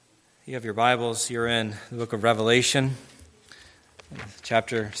You have your Bibles, you're in the book of Revelation,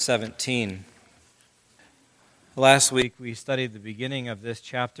 chapter 17. Last week we studied the beginning of this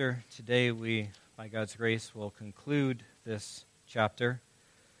chapter. Today we, by God's grace, will conclude this chapter.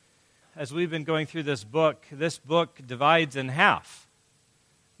 As we've been going through this book divides in half.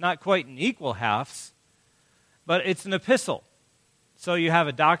 Not quite in equal halves, but it's an epistle. So you have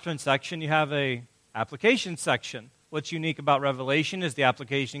a doctrine section, you have an application section. What's unique about Revelation is the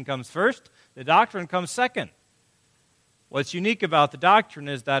application comes first, the doctrine comes second. What's unique about the doctrine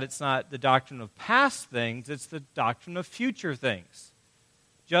is that it's not the doctrine of past things, it's the doctrine of future things.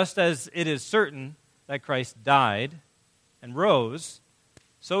 Just as it is certain that Christ died and rose,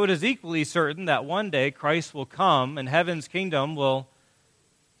 so it is equally certain that one day Christ will come and heaven's kingdom will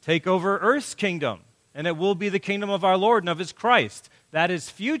take over earth's kingdom, and it will be the kingdom of our Lord and of his Christ. That is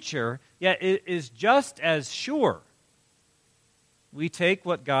future, yet it is just as sure. We take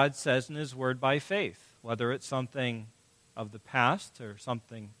what God says in his word by faith, whether it's something of the past or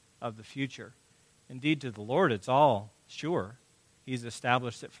something of the future. Indeed, to the Lord, it's all sure. He's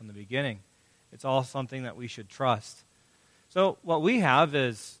established it from the beginning. It's all something that we should trust. So what we have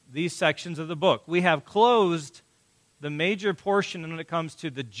is these sections of the book. We have closed the major portion when it comes to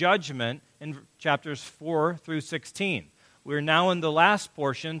the judgment in chapters 4 through 16. We're now in the last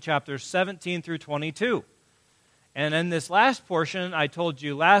portion, chapters 17 through 22. And in this last portion, I told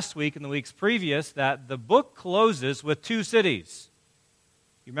you last week and the weeks previous that the book closes with two cities.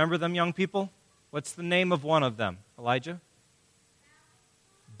 You remember them, young people? What's the name of one of them? Elijah?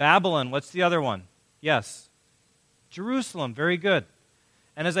 Babylon. What's the other one? Yes. Jerusalem. Very good.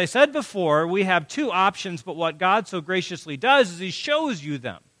 And as I said before, we have two options, but what God so graciously does is he shows you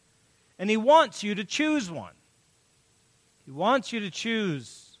them. And he wants you to choose one. He wants you to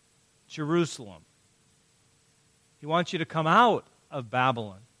choose Jerusalem. He wants you to come out of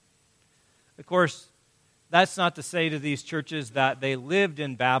Babylon. Of course, that's not to say to these churches that they lived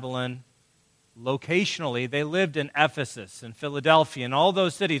in Babylon locationally. They lived in Ephesus and Philadelphia and all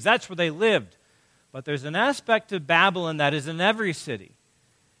those cities. That's where they lived. But there's an aspect of Babylon that is in every city.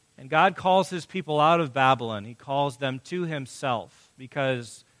 And God calls his people out of Babylon. He calls them to himself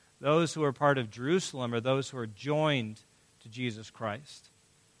because those who are part of Jerusalem are those who are joined to Jesus Christ.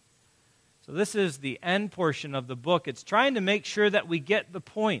 So this is the end portion of the book. It's trying to make sure that we get the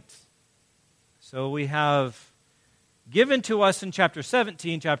point. So we have given to us in chapter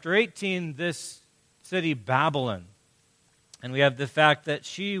 17, chapter 18, this city Babylon. And we have the fact that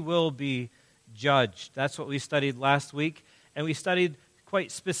she will be judged. That's what we studied last week. And we studied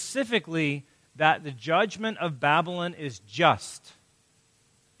quite specifically that the judgment of Babylon is just.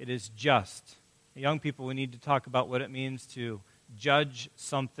 It is just. Young people, we need to talk about what it means to judge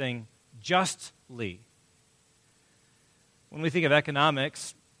something justly. When we think of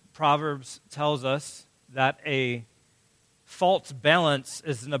economics, Proverbs tells us that a false balance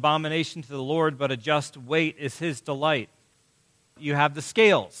is an abomination to the Lord, but a just weight is his delight. You have the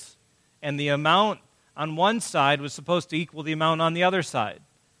scales, and the amount on one side was supposed to equal the amount on the other side.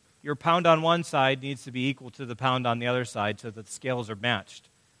 Your pound on one side needs to be equal to the pound on the other side so that the scales are matched.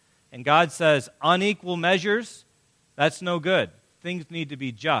 And God says, unequal measures, that's no good. Things need to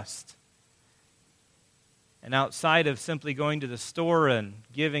be just. And outside of simply going to the store and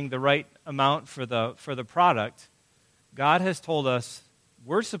giving the right amount for the product, God has told us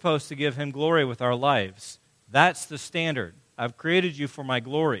we're supposed to give him glory with our lives. That's the standard. I've created you for my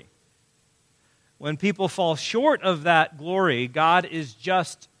glory. When people fall short of that glory, God is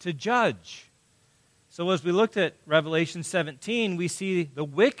just to judge. So as we looked at Revelation 17, we see the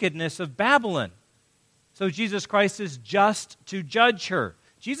wickedness of Babylon. So Jesus Christ is just to judge her.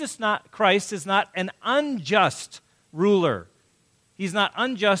 Christ is not an unjust ruler. He's not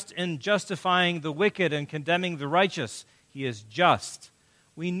unjust in justifying the wicked and condemning the righteous. He is just.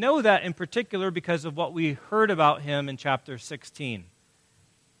 We know that in particular because of what we heard about him in chapter 16.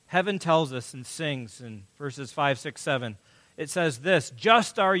 Heaven tells us and sings in verses 5, 6, 7. It says this,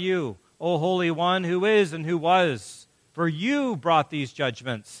 "Just are you, O Holy One, who is and who was, for you brought these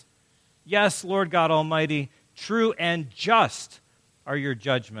judgments. Yes, Lord God Almighty, true and just are your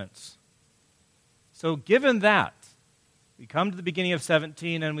judgments." So given that, we come to the beginning of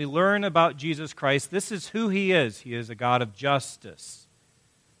 17 and we learn about Jesus Christ. This is who he is. He is a God of justice.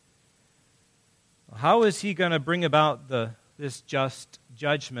 How is he going to bring about this just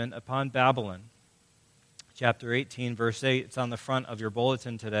judgment upon Babylon? Chapter 18, verse 8, it's on the front of your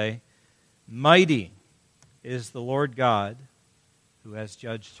bulletin today. Mighty is the Lord God who has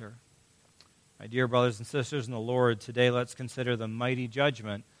judged her. My dear brothers and sisters in the Lord, today let's consider the mighty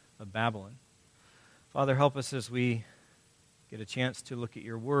judgment of Babylon. Father, help us as we get a chance to look at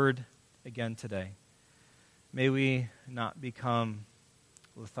your word. again today. May we not become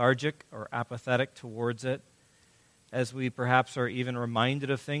lethargic or apathetic towards it, as we perhaps are even reminded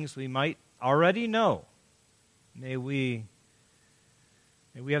of things we might already know. May we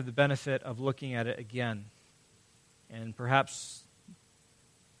have the benefit of looking at it again and perhaps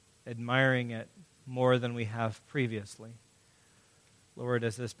admiring it more than we have previously. Lord,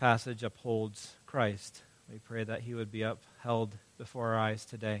 as this passage upholds Christ, we pray that he would be upheld before our eyes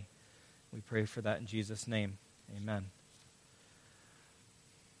today. We pray for that in Jesus' name. Amen.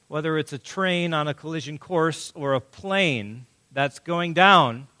 Whether it's a train on a collision course or a plane that's going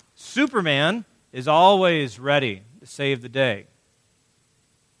down, Superman is always ready to save the day.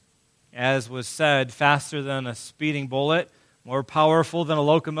 As was said, faster than a speeding bullet, more powerful than a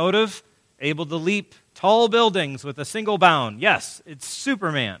locomotive, able to leap tall buildings with a single bound. Yes, it's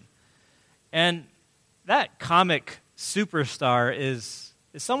Superman. And that comic superstar is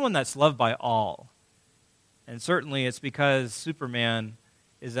someone that's loved by all. And certainly it's because Superman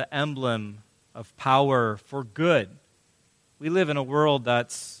is an emblem of power for good. We live in a world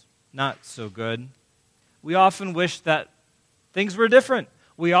that's not so good. We often wish that things were different.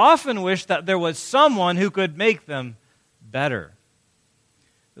 We often wish that there was someone who could make them better.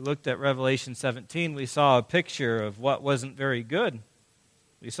 We looked at Revelation 17. We saw a picture of what wasn't very good.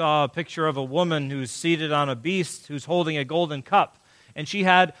 We saw a picture of a woman who's seated on a beast who's holding a golden cup. And she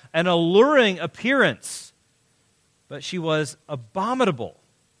had an alluring appearance, but she was abominable.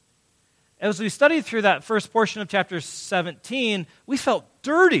 As we studied through that first portion of chapter 17, we felt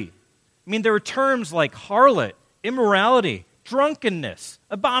dirty. I mean, there were terms like harlot, immorality, drunkenness,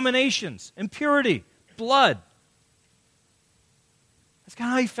 abominations, impurity, blood. That's kind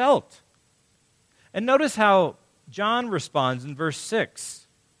of how he felt. And notice how John responds in verse 6.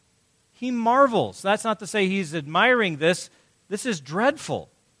 He marvels. That's not to say he's admiring this. This is dreadful.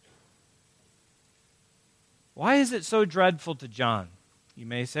 Why is it so dreadful to John? You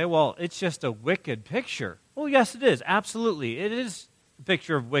may say, well, it's just a wicked picture. Well, yes, it is. Absolutely. It is a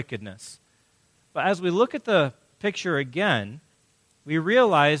picture of wickedness. But as we look at the picture again, we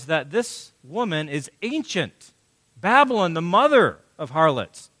realize that this woman is ancient. Babylon, the mother of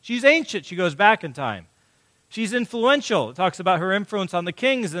harlots. She's ancient. She goes back in time. She's influential. It talks about her influence on the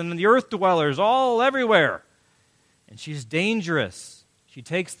kings and the earth dwellers all everywhere. And she's dangerous. She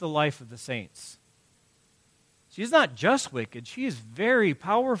takes the life of the saints. She's not just wicked. She is very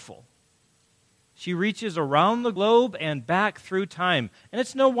powerful. She reaches around the globe and back through time. And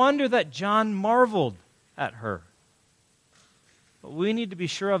it's no wonder that John marveled at her. What we need to be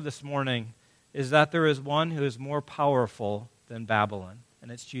sure of this morning is that there is one who is more powerful than Babylon, and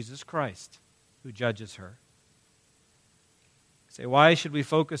it's Jesus Christ who judges her. Say, why should we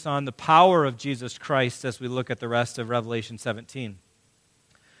focus on the power of Jesus Christ as we look at the rest of Revelation 17?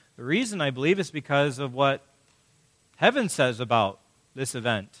 The reason, I believe, is because of what heaven says about this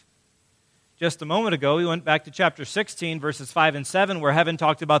event. Just a moment ago, we went back to chapter 16, verses 5 and 7, where heaven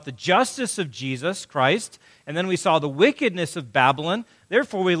talked about the justice of Jesus Christ, and then we saw the wickedness of Babylon.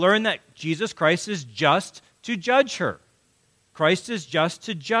 Therefore, we learn that Jesus Christ is just to judge her. Christ is just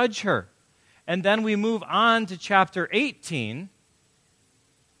to judge her. And then we move on to chapter 18,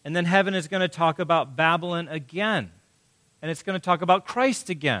 and then heaven is going to talk about Babylon again. And it's going to talk about Christ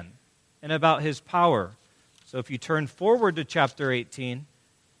again and about his power. So if you turn forward to chapter 18,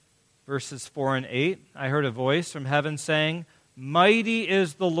 verses 4 and 8, I heard a voice from heaven saying, "Mighty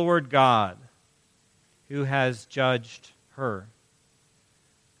is the Lord God, who has judged her."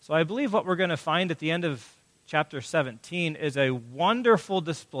 So I believe what we're going to find at the end of chapter 17 is a wonderful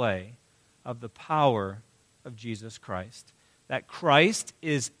display of the power of Jesus Christ. That Christ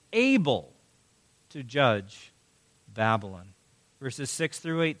is able to judge Babylon. Verses 6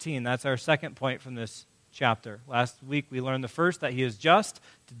 through 18, that's our second point from this chapter. Last week we learned the first, that he is just.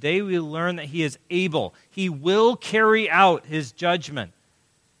 Today we learn that he is able. He will carry out his judgment.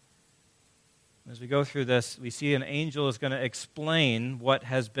 As we go through this, we see an angel is going to explain what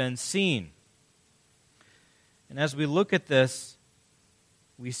has been seen. And as we look at this,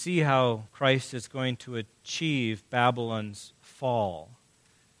 we see how Christ is going to achieve Babylon's fall.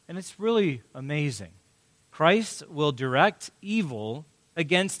 And it's really amazing. Christ will direct evil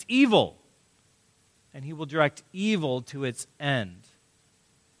against evil. And he will direct evil to its end.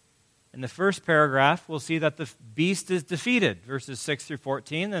 In the first paragraph, we'll see that the beast is defeated, verses 6 through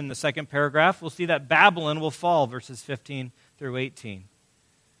 14. And in the second paragraph, we'll see that Babylon will fall, verses 15 through 18.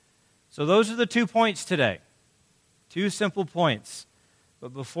 So those are the 2 points today. 2 simple points.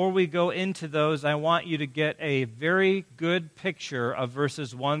 But before we go into those, I want you to get a very good picture of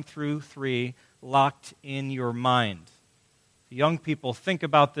verses 1 through 3 locked in your mind. Young people, think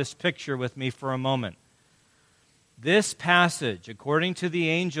about this picture with me for a moment. This passage, according to the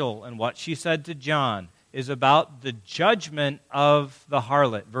angel and what she said to John, is about the judgment of the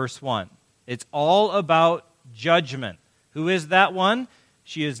harlot, verse 1. It's all about judgment. Who is that one?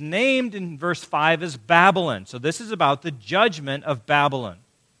 She is named in verse 5 as Babylon. So this is about the judgment of Babylon.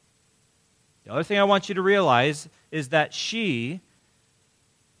 The other thing I want you to realize is that she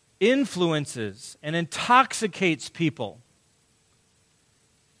influences and intoxicates people,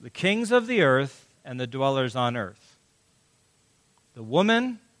 the kings of the earth and the dwellers on earth. The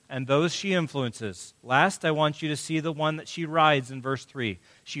woman and those she influences. Last, I want you to see the one that she rides in verse 3.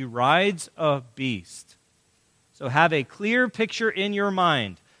 She rides a beast. So have a clear picture in your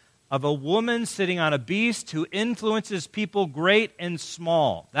mind of a woman sitting on a beast who influences people great and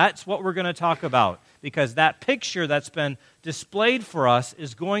small. That's what we're going to talk about, because that picture that's been displayed for us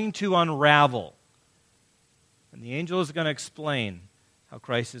is going to unravel. And the angel is going to explain how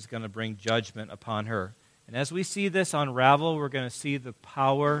Christ is going to bring judgment upon her. And as we see this unravel, we're going to see the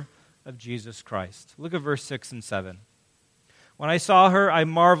power of Jesus Christ. Look at verse 6 and 7. When I saw her, I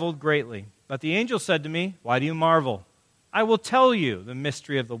marveled greatly. But the angel said to me, why do you marvel? I will tell you the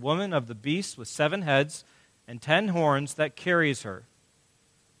mystery of the woman, of the beast with 7 heads and 10 horns that carries her.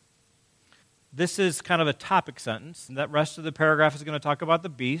 This is kind of a topic sentence, and that rest of the paragraph is going to talk about the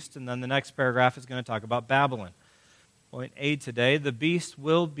beast, and then the next paragraph is going to talk about Babylon. Point A today, the beast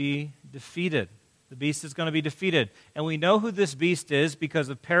will be defeated. The beast is going to be defeated. And we know who this beast is because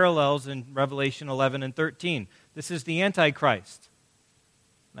of parallels in Revelation 11 and 13. This is the Antichrist.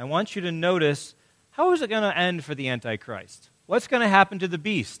 And I want you to notice, how is it going to end for the Antichrist? What's going to happen to the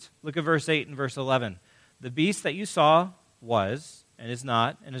beast? Look at verse 8 and verse 11. The beast that you saw was, and is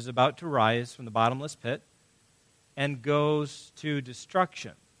not, and is about to rise from the bottomless pit and goes to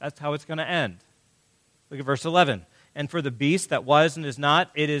destruction. That's how it's going to end. Look at verse 11. And for the beast that was and is not,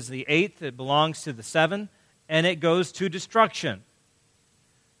 it is the 8th, it belongs to the 7, and it goes to destruction.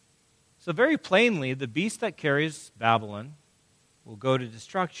 So very plainly, the beast that carries Babylon will go to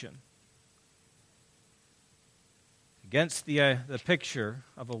destruction. Against the picture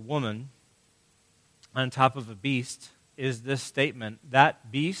of a woman on top of a beast is this statement, that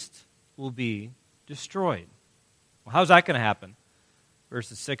beast will be destroyed. Well, how's that going to happen?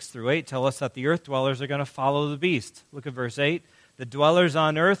 Verses 6 through 8 tell us that the earth dwellers are going to follow the beast. Look at verse 8. The dwellers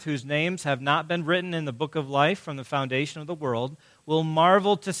on earth whose names have not been written in the book of life from the foundation of the world will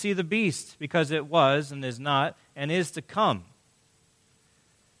marvel to see the beast, because it was and is not and is to come.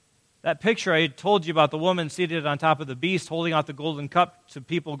 That picture I told you about, the woman seated on top of the beast holding out the golden cup to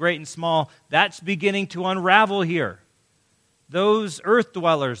people great and small, that's beginning to unravel here. Those earth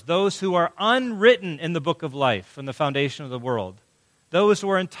dwellers, those who are unwritten in the book of life from the foundation of the world, those who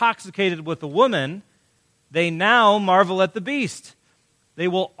are intoxicated with the woman, they now marvel at the beast. They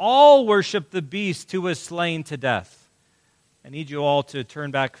will all worship the beast who was slain to death. I need you all to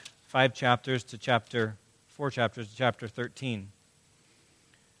turn back 4 chapters to chapter 13.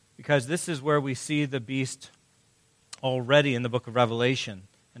 Because this is where we see the beast already in the book of Revelation,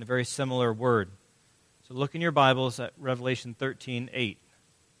 in a very similar word. So look in your Bibles at Revelation 13:8. It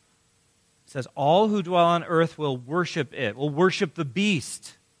says, all who dwell on earth will worship it, will worship the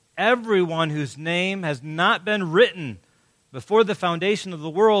beast. Everyone whose name has not been written before the foundation of the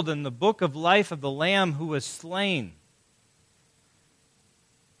world in the book of life of the Lamb who was slain.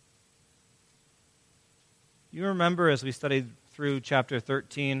 You remember as we studied through chapter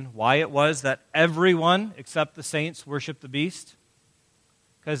 13 why it was that everyone except the saints worshiped the beast?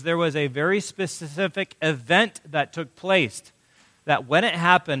 Because there was a very specific event that took place that when it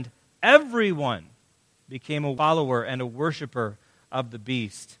happened, everyone became a follower and a worshiper of the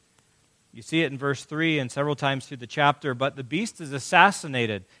beast. You see it in verse 3 and several times through the chapter, but the beast is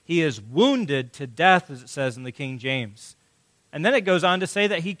assassinated. He is wounded to death, as it says in the King James. And then it goes on to say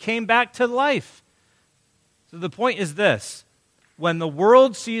that he came back to life. So the point is this. When the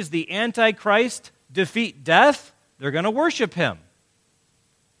world sees the Antichrist defeat death, they're going to worship him.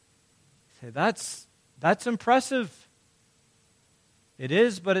 Say, that's impressive. It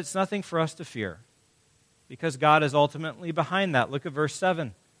is, but it's nothing for us to fear, because God is ultimately behind that. Look at verse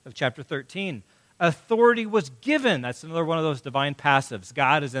 7 of chapter 13. Authority was given. That's another one of those divine passives.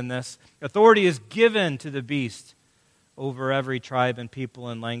 God is in this. Authority is given to the beast over every tribe and people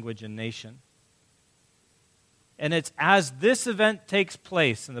and language and nation. And it's as this event takes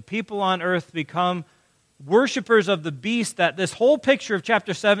place and the people on earth become worshipers of the beast that this whole picture of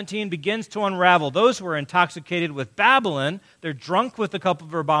chapter 17 begins to unravel. Those who are intoxicated with Babylon, they're drunk with a cup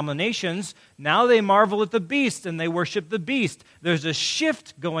of abominations. Now they marvel at the beast and they worship the beast. There's a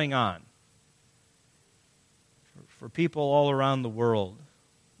shift going on. for people all around the world,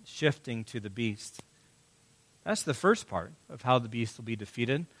 shifting to the beast. That's the first part of how the beast will be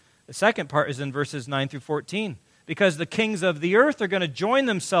defeated. The second part is in verses 9 through 14, because the kings of the earth are going to join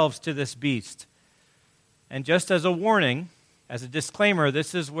themselves to this beast. And just as a warning, as a disclaimer,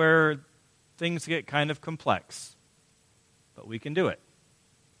 this is where things get kind of complex. But we can do it.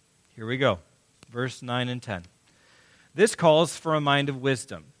 Here we go. Verse 9 and 10. This calls for a mind of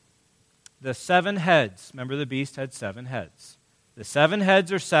wisdom. The 7 heads, remember the beast had 7 heads. The 7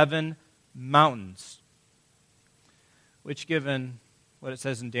 heads are 7 mountains, which given what it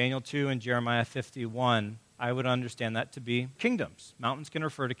says in Daniel 2 and Jeremiah 51, I would understand that to be kingdoms. Mountains can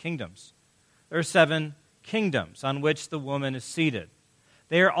refer to kingdoms. There are 7 kingdoms on which the woman is seated.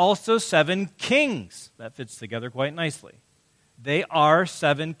 They are also 7 kings. That fits together quite nicely. They are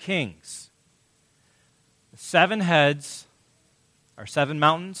 7 kings. The 7 heads are 7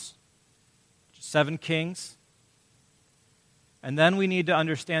 mountains, 7 kings. And then we need to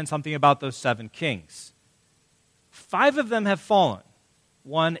understand something about those 7 kings. 5 of them have fallen.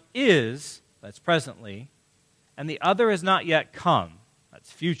 One is, that's presently, and the other has not yet come,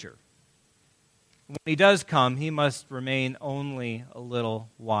 that's future. When he does come, he must remain only a little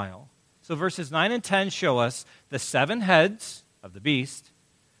while. So verses 9 and 10 show us the 7 heads of the beast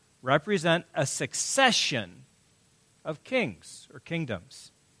represent a succession of kings or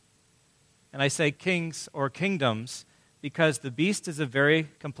kingdoms. And I say kings or kingdoms because the beast is a very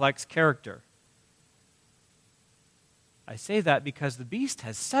complex character. I say that because the beast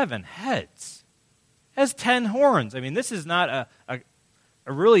has 7 heads, has 10 horns. I mean, this is not a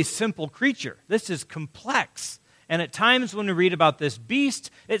really simple creature. This is complex. And at times when we read about this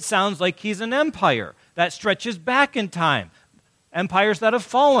beast, it sounds like he's an empire that stretches back in time. Empires that have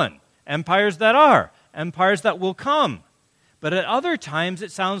fallen, empires that are, empires that will come. But at other times,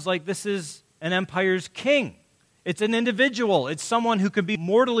 it sounds like this is an empire's king. It's an individual. It's someone who could be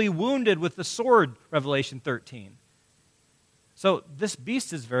mortally wounded with the sword, Revelation 13. So this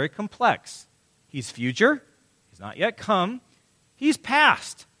beast is very complex. He's future. He's not yet come. He's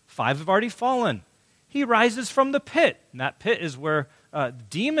past. 5 have already fallen. He rises from the pit, and that pit is where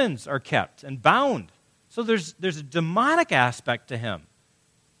demons are kept and bound. So there's a demonic aspect to him.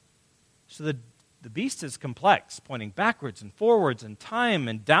 So the beast is complex, pointing backwards and forwards in time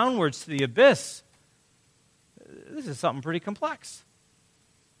and downwards to the abyss. This is something pretty complex.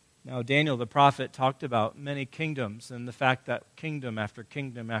 Now, Daniel the prophet talked about many kingdoms and the fact that kingdom after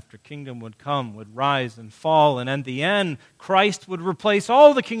kingdom after kingdom would come, would rise and fall, and in the end, Christ would replace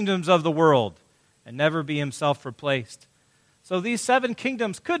all the kingdoms of the world and never be himself replaced. So these 7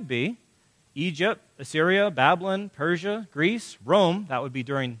 kingdoms could be Egypt, Assyria, Babylon, Persia, Greece, Rome. That would be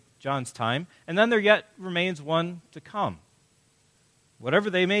during John's time. And then there yet remains one to come. Whatever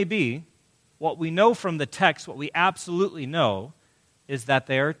they may be, what we know from the text, what we absolutely know, is that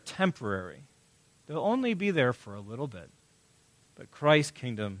they are temporary. They'll only be there for a little bit. But Christ's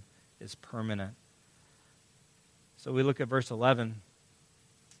kingdom is permanent. So we look at verse 11,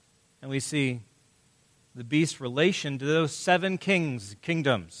 and we see the beast's relation to those 7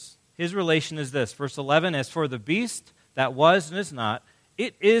 kingdoms. His relation is this. Verse 11, as for the beast that was and is not,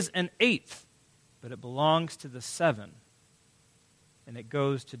 it is an 8th, but it belongs to the 7, and it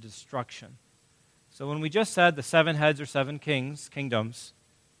goes to destruction. So when we just said the 7 heads are 7 kingdoms,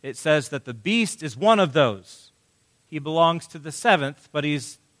 it says that the beast is one of those. He belongs to the 7th, but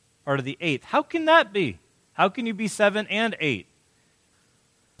he's part of the 8th. How can that be? How can you be 7 and 8?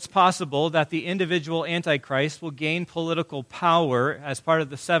 It's possible that the individual Antichrist will gain political power as part of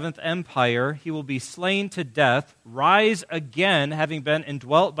the 7th empire. He will be slain to death, rise again, having been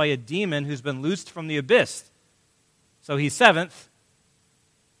indwelt by a demon who's been loosed from the abyss. So he's 7th.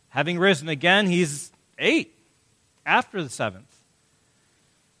 Having risen again, he's 8 after the 7th.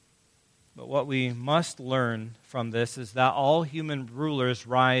 But what we must learn from this is that all human rulers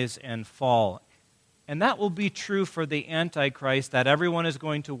rise and fall. And that will be true for the Antichrist that everyone is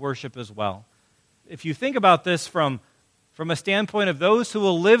going to worship as well. If you think about this from a standpoint of those who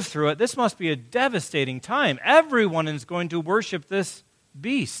will live through it, this must be a devastating time. Everyone is going to worship this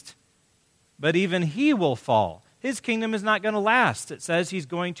beast. But even he will fall. His kingdom is not going to last. It says he's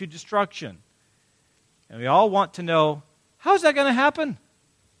going to destruction. And we all want to know, how is that going to happen?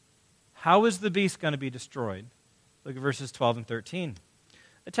 How is the beast going to be destroyed? Look at verses 12 and 13.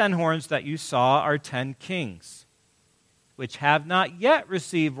 The 10 horns that you saw are 10 kings, which have not yet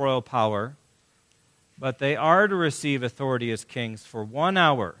received royal power, but they are to receive authority as kings for 1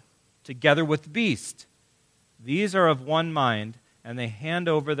 hour, together with the beast. These are of one mind, and they hand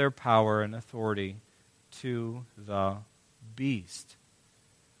over their power and authority to the beast.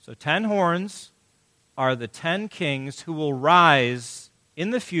 So 10 horns, are the 10 kings who will rise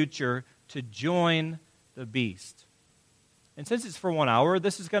in the future to join the beast. And since it's for 1 hour,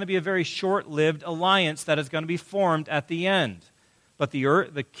 this is going to be a very short-lived alliance that is going to be formed at the end. But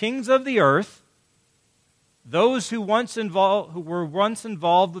the kings of the earth, those who were once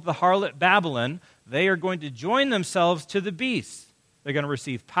involved with the harlot Babylon, they are going to join themselves to the beast. They're going to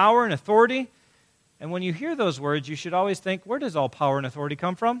receive power and authority. And when you hear those words, you should always think, where does all power and authority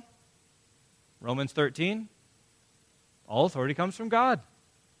come from? Romans 13. All authority comes from God.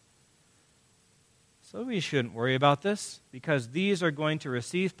 So we shouldn't worry about this, because these are going to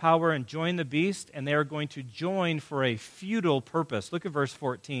receive power and join the beast, and they are going to join for a futile purpose. Look at verse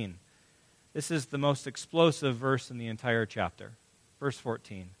 14. This is the most explosive verse in the entire chapter. Verse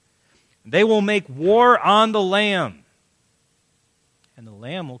 14. They will make war on the Lamb, and the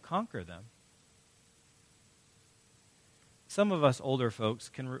Lamb will conquer them. Some of us older folks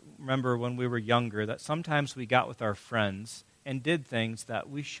can remember when we were younger that sometimes we got with our friends and did things that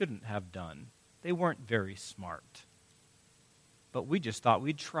we shouldn't have done. They weren't very smart, but we just thought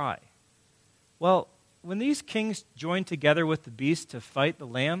we'd try. Well, when these kings joined together with the beast to fight the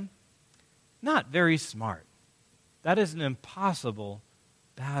Lamb, not very smart. That is an impossible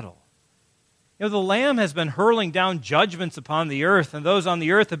battle. You know, the Lamb has been hurling down judgments upon the earth, and those on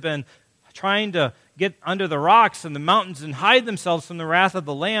the earth have been trying to get under the rocks and the mountains and hide themselves from the wrath of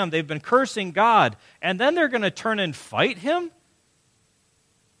the Lamb. They've been cursing God, and then they're going to turn and fight him?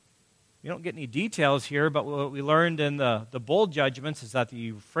 We don't get any details here, but what we learned in the bowl judgments is that the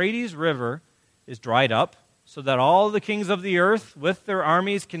Euphrates River is dried up so that all the kings of the earth with their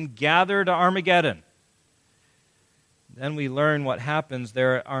armies can gather to Armageddon. Then we learn what happens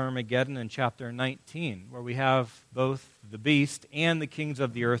there at Armageddon in chapter 19, where we have both the beast and the kings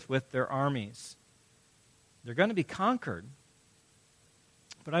of the earth with their armies. They're going to be conquered.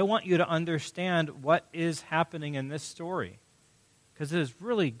 But I want you to understand what is happening in this story, because it is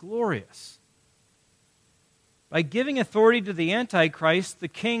really glorious. By giving authority to the Antichrist, the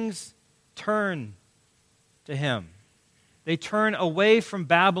kings turn to him. They turn away from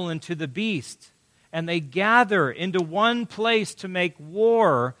Babylon to the beast, and they gather into one place to make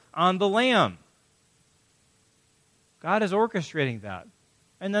war on the Lamb. God is orchestrating that.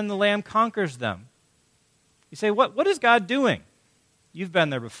 And then the Lamb conquers them. You say, what is God doing? You've been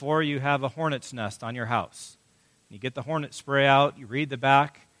there before. You have a hornet's nest on your house. You get the hornet spray out, you read the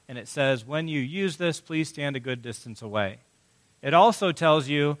back, and it says, when you use this, please stand a good distance away. It also tells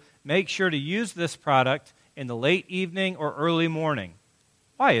you, make sure to use this product in the late evening or early morning.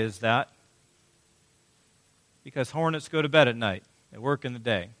 Why is that? Because hornets go to bed at night. They work in the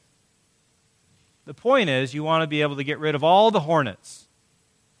day. The point is, you want to be able to get rid of all the hornets.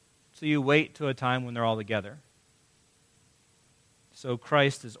 So you wait to a time when they're all together. So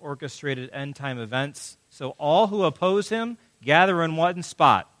Christ has orchestrated end-time events. So all who oppose him gather in one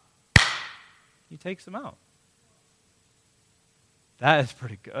spot. He takes them out. That is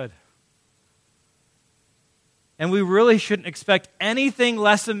pretty good. And we really shouldn't expect anything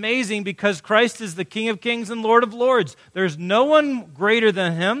less amazing, because Christ is the King of Kings and Lord of Lords. There's no one greater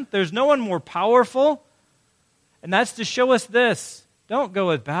than him. There's no one more powerful. And that's to show us this. Don't go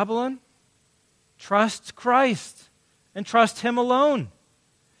with Babylon. Trust Christ and trust him alone.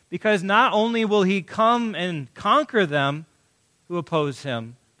 Because not only will he come and conquer them who oppose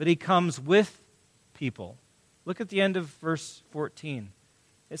him, but he comes with people. Look at the end of verse 14.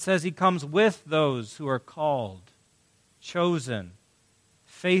 It says he comes with those who are called, chosen,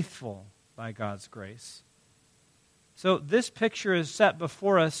 faithful by God's grace. So this picture is set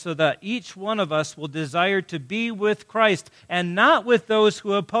before us so that each one of us will desire to be with Christ and not with those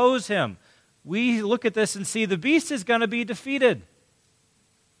who oppose him. We look at this and see the beast is going to be defeated.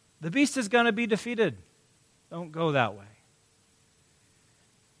 The beast is going to be defeated. Don't go that way.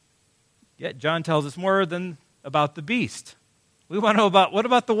 Yet John tells us more than about the beast. We want to know what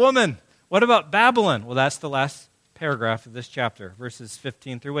about the woman? What about Babylon? Well, that's the last paragraph of this chapter, verses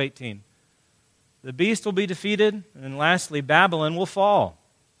 15 through 18. The beast will be defeated, and then lastly, Babylon will fall.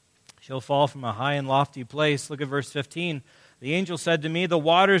 She'll fall from a high and lofty place. Look at verse 15. The angel said to me, the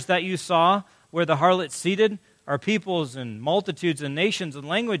waters that you saw where the harlot seated are peoples and multitudes and nations and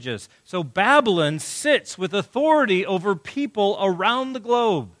languages. So Babylon sits with authority over people around the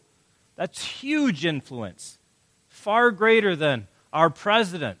globe. That's huge influence. Far greater than our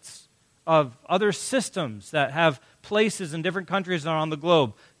presidents of other systems that have places in different countries around the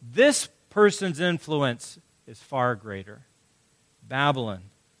globe. This person's influence is far greater. Babylon,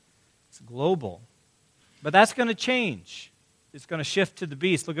 it's global. But that's going to change. It's going to shift to the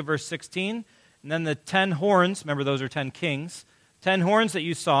beast. Look at verse 16. And then the 10 horns, remember those are 10 kings, 10 horns that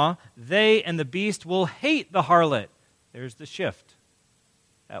you saw, they and the beast will hate the harlot. There's the shift.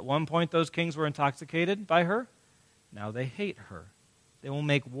 At one point, those kings were intoxicated by her. Now they hate her. They will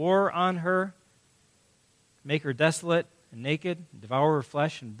make war on her, make her desolate and naked, devour her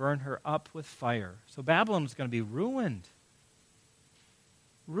flesh, and burn her up with fire. So Babylon is going to be ruined.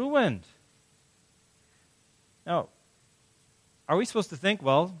 Ruined. Now, are we supposed to think,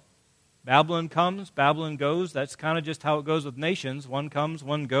 well, Babylon comes, Babylon goes? That's kind of just how it goes with nations. One comes,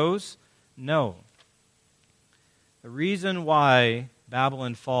 one goes. No. The reason why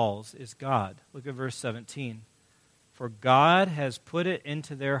Babylon falls is God. Look at verse 17. For God has put it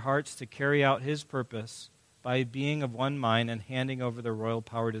into their hearts to carry out his purpose by being of one mind and handing over the royal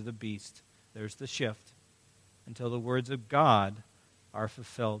power to the beast. There's the shift. Until the words of God are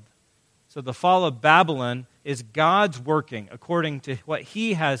fulfilled. So the fall of Babylon is God's working according to what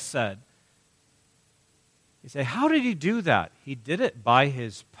he has said. You say, how did he do that? He did it by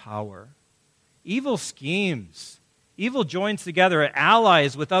his power. Evil schemes. Evil joins together, it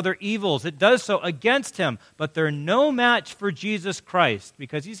allies with other evils. It does so against him, but they're no match for Jesus Christ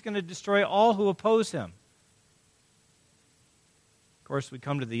because he's going to destroy all who oppose him. Of course, we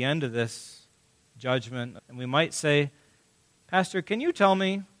come to the end of this judgment, and we might say, Pastor, can you tell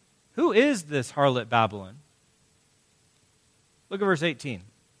me, who is this harlot Babylon? Look at verse 18.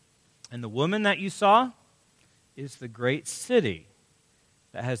 And the woman that you saw is the great city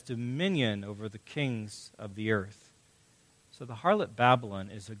that has dominion over the kings of the earth. So the harlot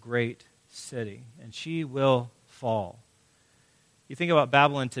Babylon is a great city, and she will fall. You think about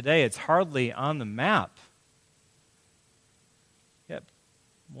Babylon today, it's hardly on the map. Yet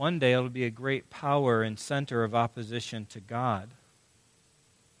one day it'll be a great power and center of opposition to God.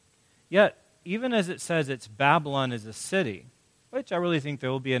 Yet, even as it says it's Babylon is a city, which I really think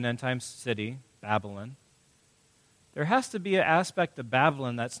there will be an end-time city, Babylon, there has to be an aspect of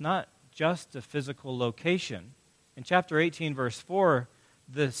Babylon that's not just a physical location. In chapter 18, verse 4,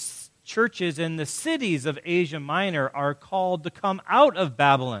 the churches in the cities of Asia Minor are called to come out of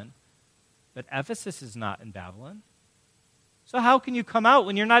Babylon. But Ephesus is not in Babylon. So how can you come out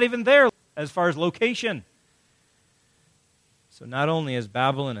when you're not even there as far as location? So not only is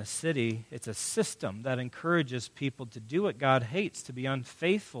Babylon a city, it's a system that encourages people to do what God hates, to be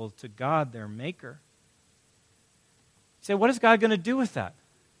unfaithful to God, their maker. You say, what is God going to do with that?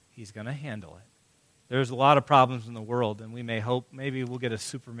 He's going to handle it. There's a lot of problems in the world, and we may hope maybe we'll get a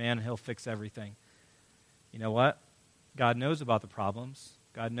Superman and he'll fix everything. You know what? God knows about the problems.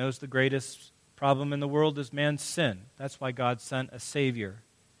 God knows the greatest problem in the world is man's sin. That's why God sent a Savior.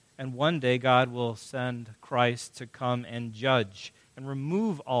 And one day God will send Christ to come and judge and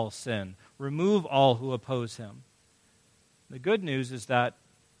remove all sin, remove all who oppose him. The good news is that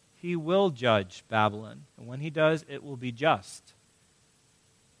he will judge Babylon. And when he does, it will be just.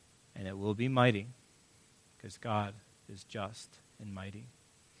 And it will be mighty. Because God is just and mighty.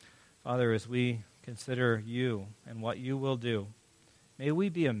 Father, as we consider you and what you will do, may we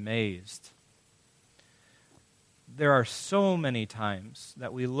be amazed. There are so many times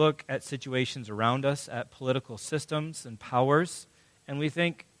that we look at situations around us, at political systems and powers, and we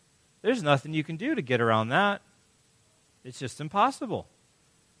think, there's nothing you can do to get around that. It's just impossible.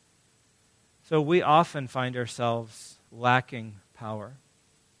 So we often find ourselves lacking power.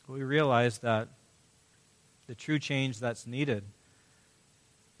 We realize that the true change that's needed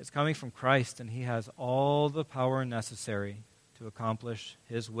is coming from Christ, and he has all the power necessary to accomplish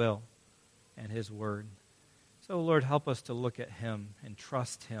his will and his word. So, Lord, help us to look at him and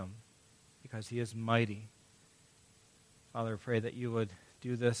trust him because he is mighty. Father, I pray that you would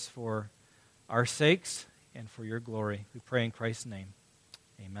do this for our sakes and for your glory. We pray in Christ's name.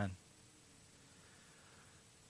 Amen.